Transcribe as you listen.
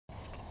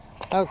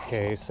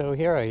Okay, so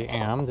here I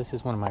am. This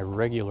is one of my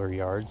regular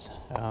yards.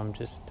 I'm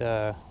just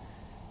going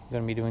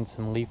to be doing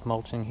some leaf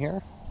mulching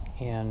here.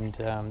 And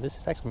this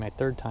is actually my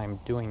third time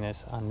doing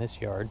this on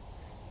this yard.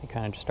 It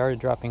kind of started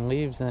dropping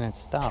leaves and then it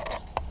stopped.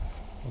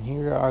 And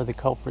here are the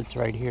culprits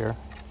right here.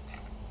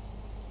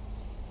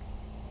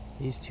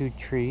 These two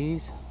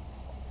trees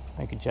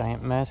make a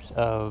giant mess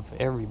of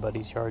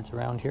everybody's yards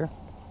around here.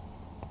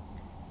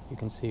 You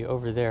can see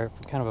over there,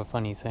 kind of a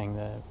funny thing,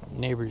 the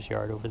neighbor's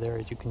yard over there,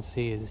 as you can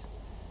see, is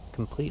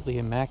completely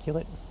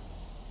immaculate.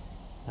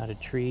 Not a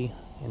tree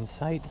in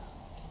sight.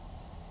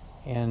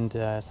 And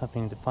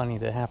something funny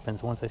that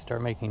happens once I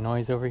start making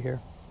noise over here,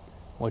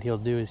 what he'll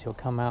do is he'll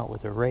come out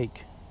with a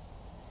rake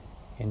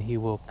and he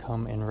will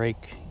come and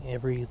rake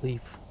every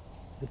leaf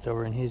that's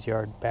over in his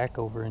yard back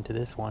over into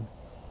this one,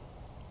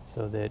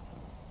 so that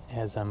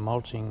as I'm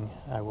mulching,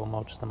 I will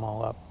mulch them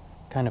all up.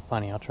 It's kind of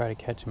funny. I'll try to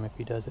catch him if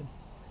he does it.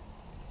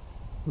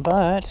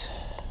 But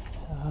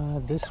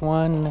this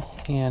one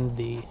and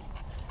the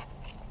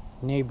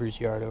neighbor's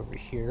yard over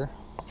here.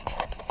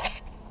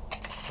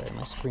 Sorry,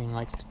 my screen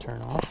likes to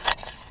turn off.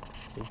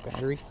 Save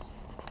battery.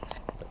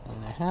 But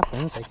when that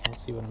happens, I can't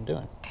see what I'm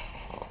doing.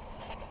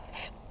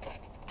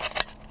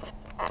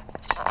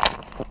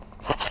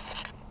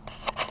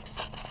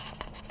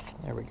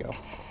 There we go.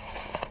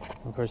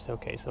 Of course,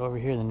 okay, so over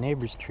here the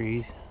neighbor's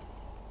trees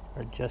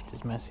are just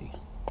as messy.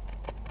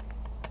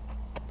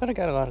 But I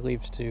got a lot of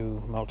leaves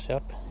to mulch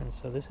up, and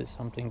so this is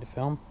something to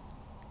film.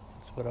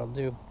 That's what I'll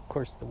do. Of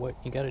course, what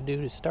you got to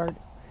do to start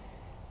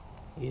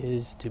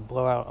is to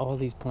blow out all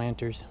these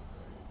planters.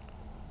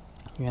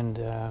 And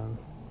what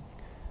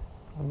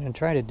I'm going to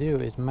try to do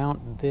is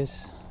mount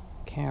this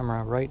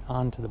camera right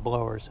onto the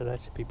blower, so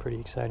that should be pretty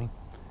exciting.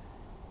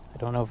 I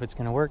don't know if it's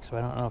going to work, so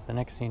I don't know if the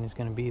next scene is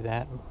going to be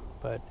that,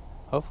 but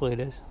hopefully it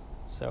is.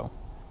 So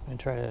I'm going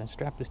to try to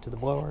strap this to the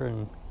blower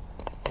and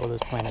blow those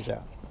planters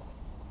out.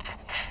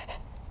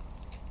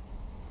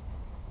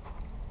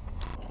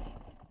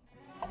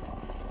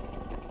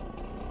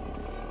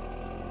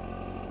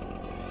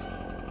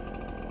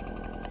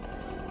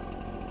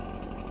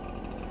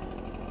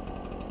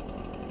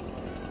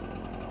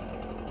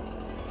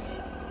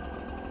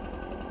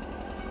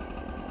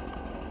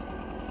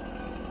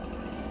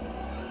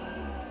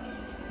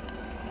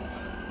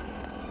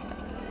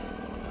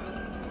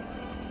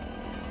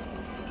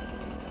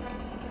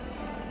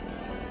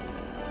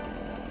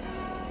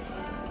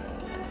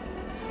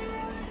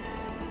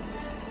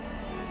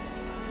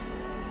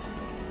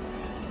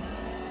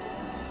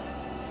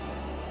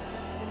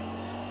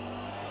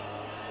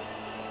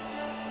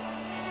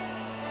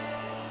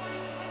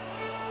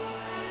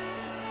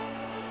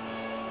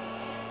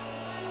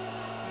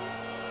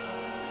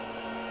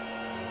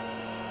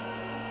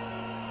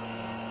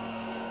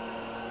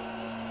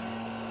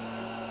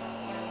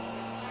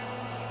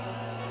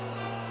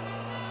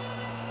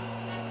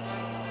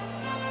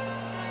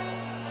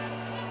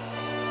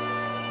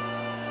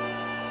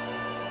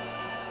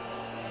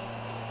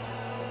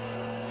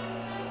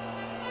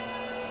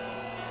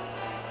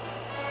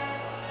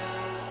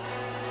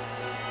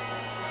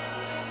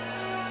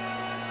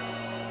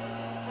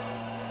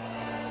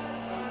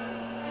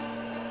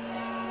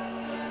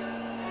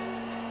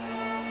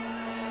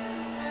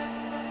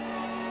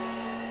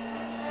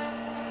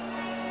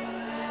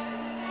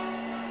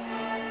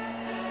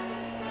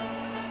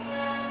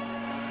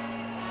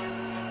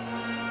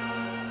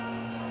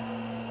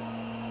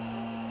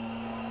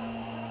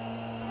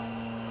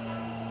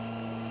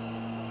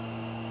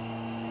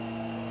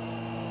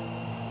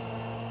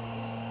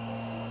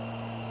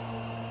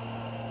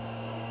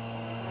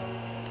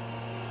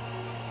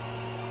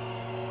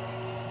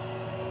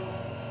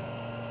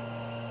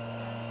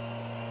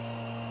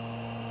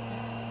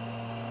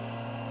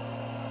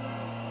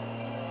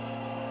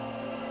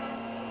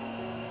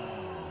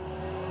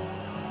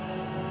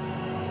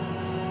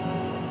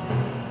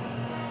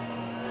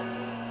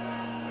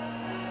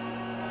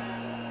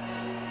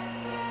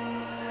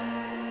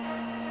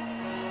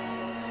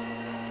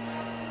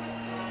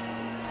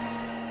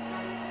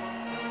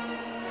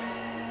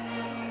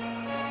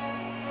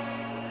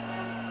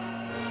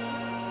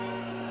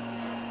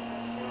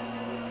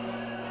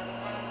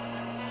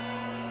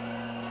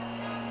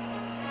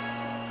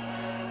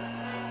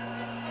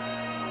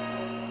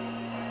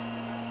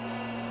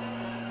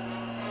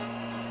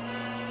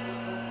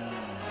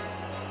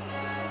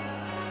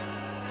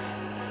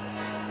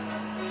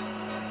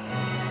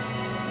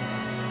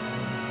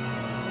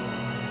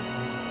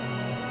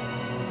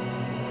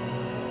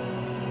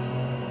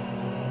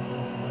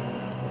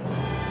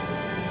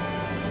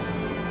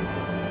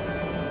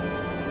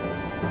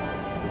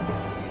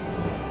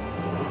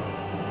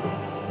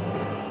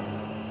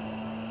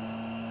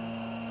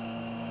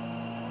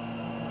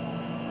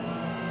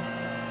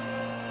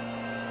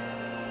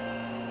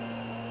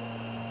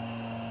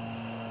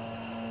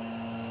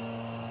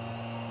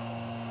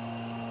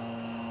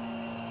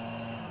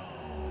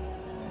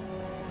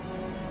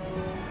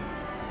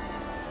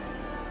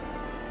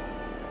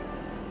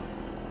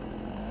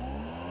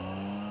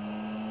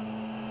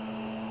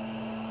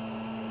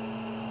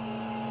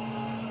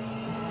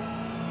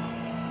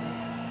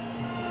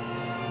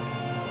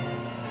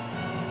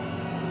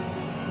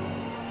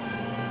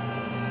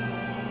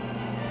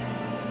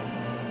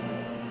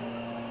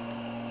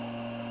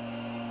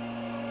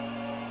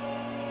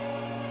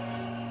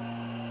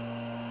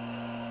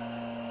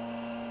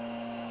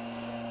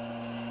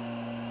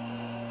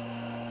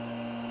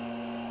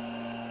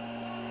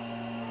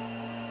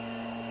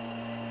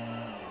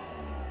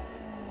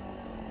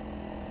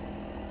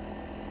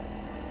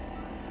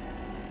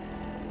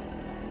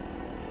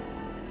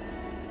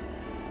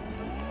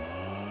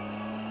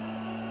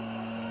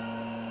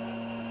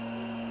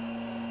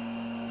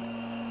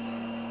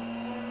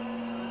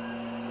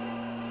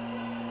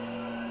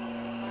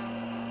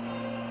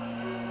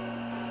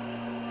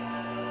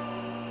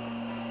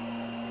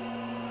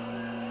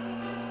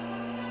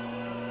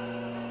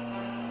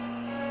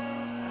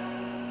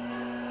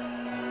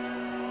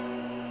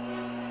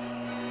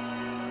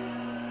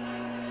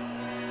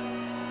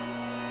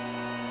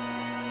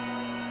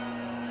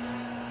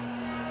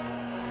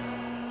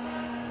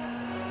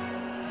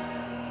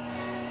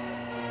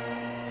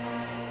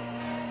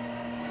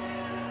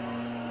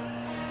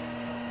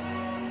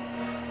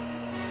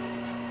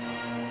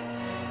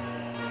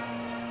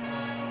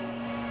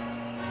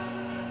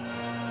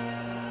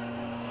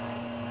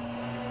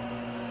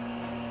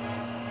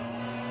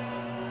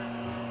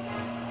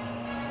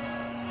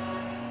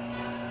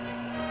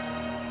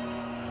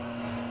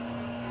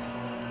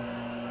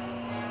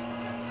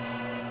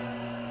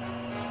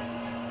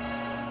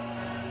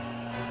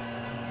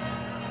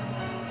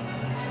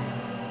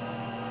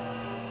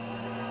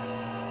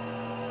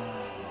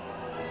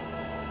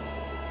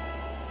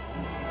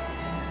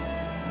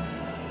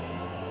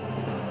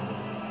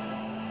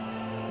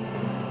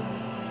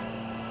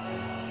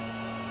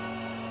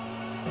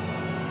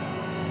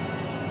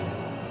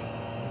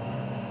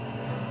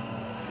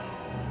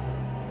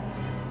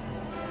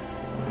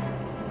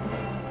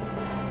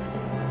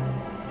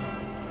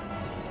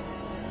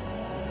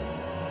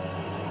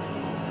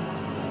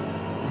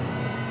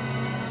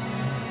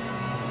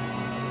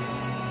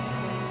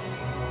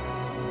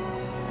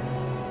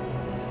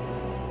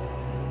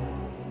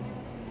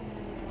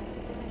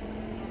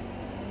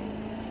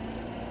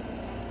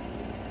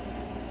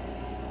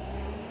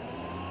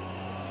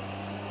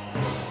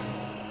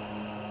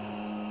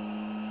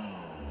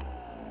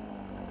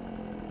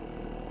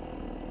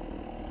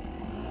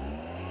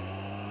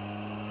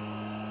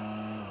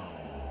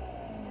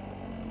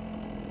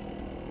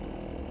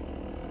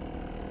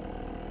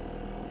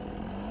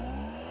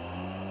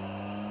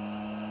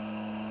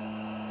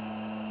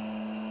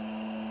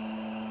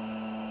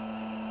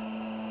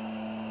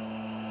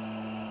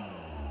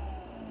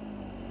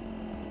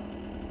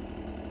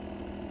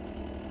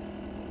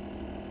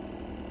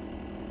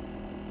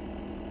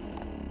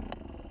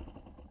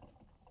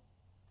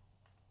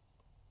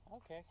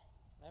 Okay,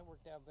 that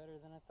worked out better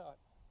than I thought.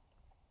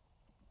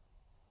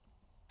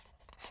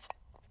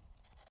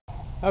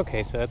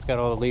 Okay, so that's got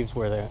all the leaves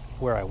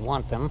where I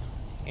want them,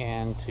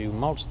 and to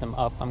mulch them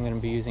up, I'm going to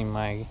be using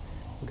my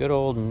good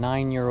old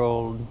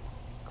 9-year-old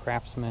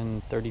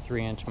Craftsman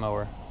 33-inch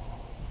mower.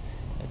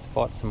 It's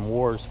fought some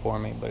wars for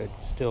me, but it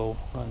still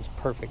runs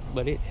perfect.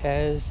 But it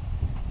has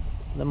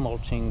the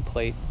mulching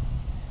plate,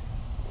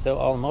 so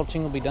all the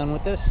mulching will be done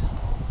with this.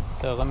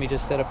 So let me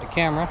just set up the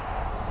camera,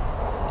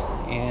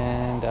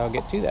 and I'll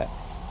get to that.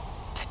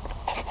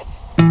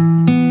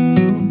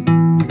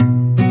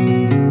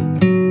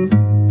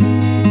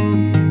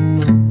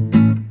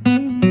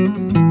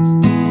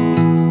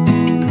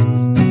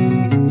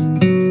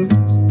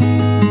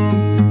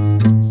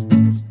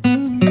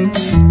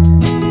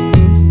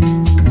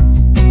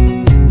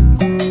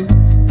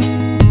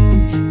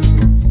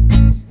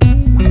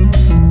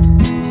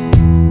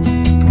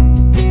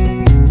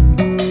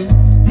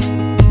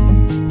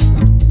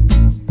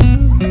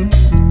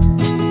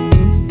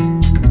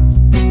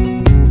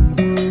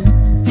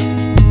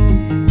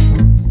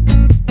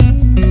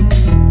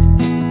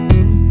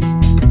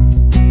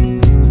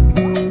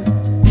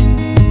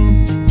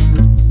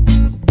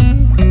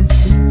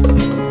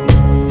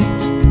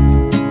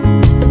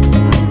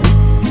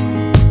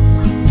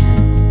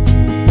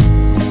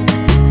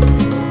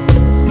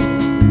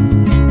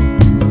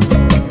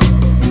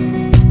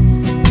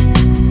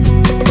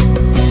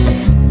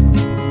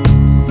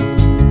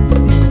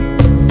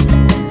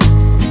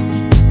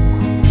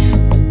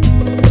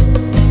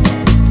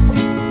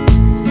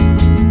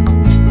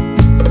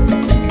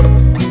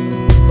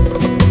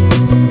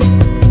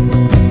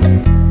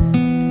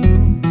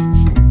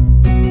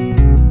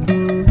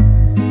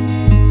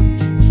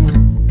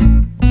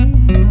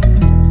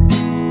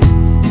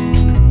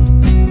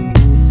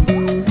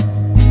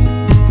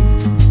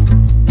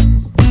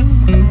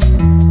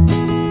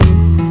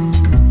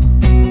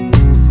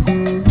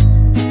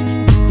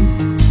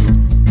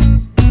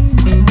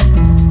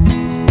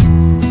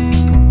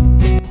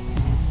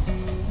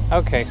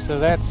 Okay, so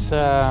that's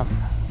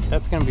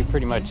going to be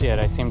pretty much it.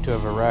 I seem to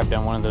have arrived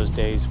on one of those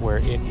days where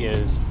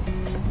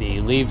the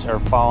leaves are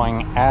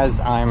falling as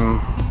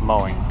I'm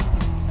mowing.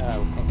 I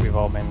think we've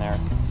all been there.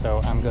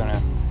 So I'm going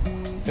to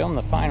film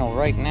the final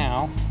right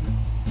now.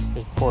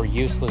 There's the poor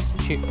useless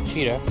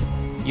cheetah.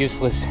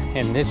 Useless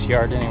in this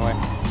yard anyway.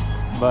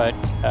 But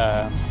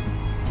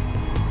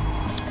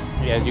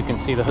yeah, as you can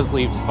see, those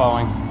leaves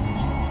falling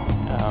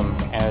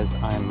as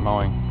I'm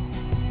mowing.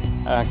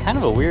 Kind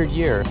of a weird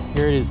year.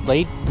 Here it is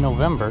late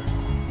November,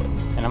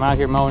 and I'm out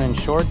here mowing in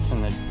shorts,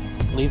 and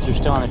the leaves are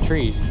still on the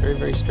trees. Very,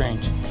 very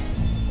strange.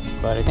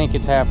 But I think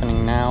it's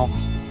happening now,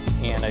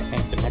 and I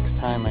think the next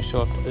time I show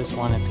up to this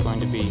one, it's going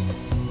to be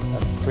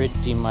a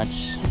pretty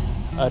much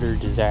utter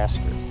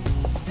disaster.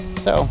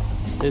 So,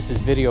 this is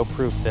video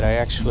proof that I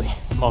actually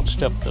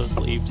mulched up those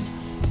leaves.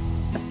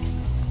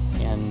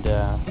 And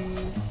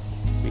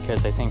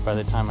because I think by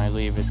the time I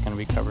leave, it's going to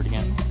be covered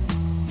again.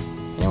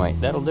 Anyway,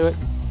 that'll do it.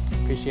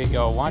 Appreciate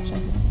y'all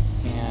watching,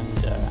 and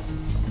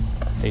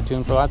stay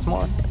tuned for lots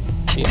more.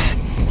 See ya.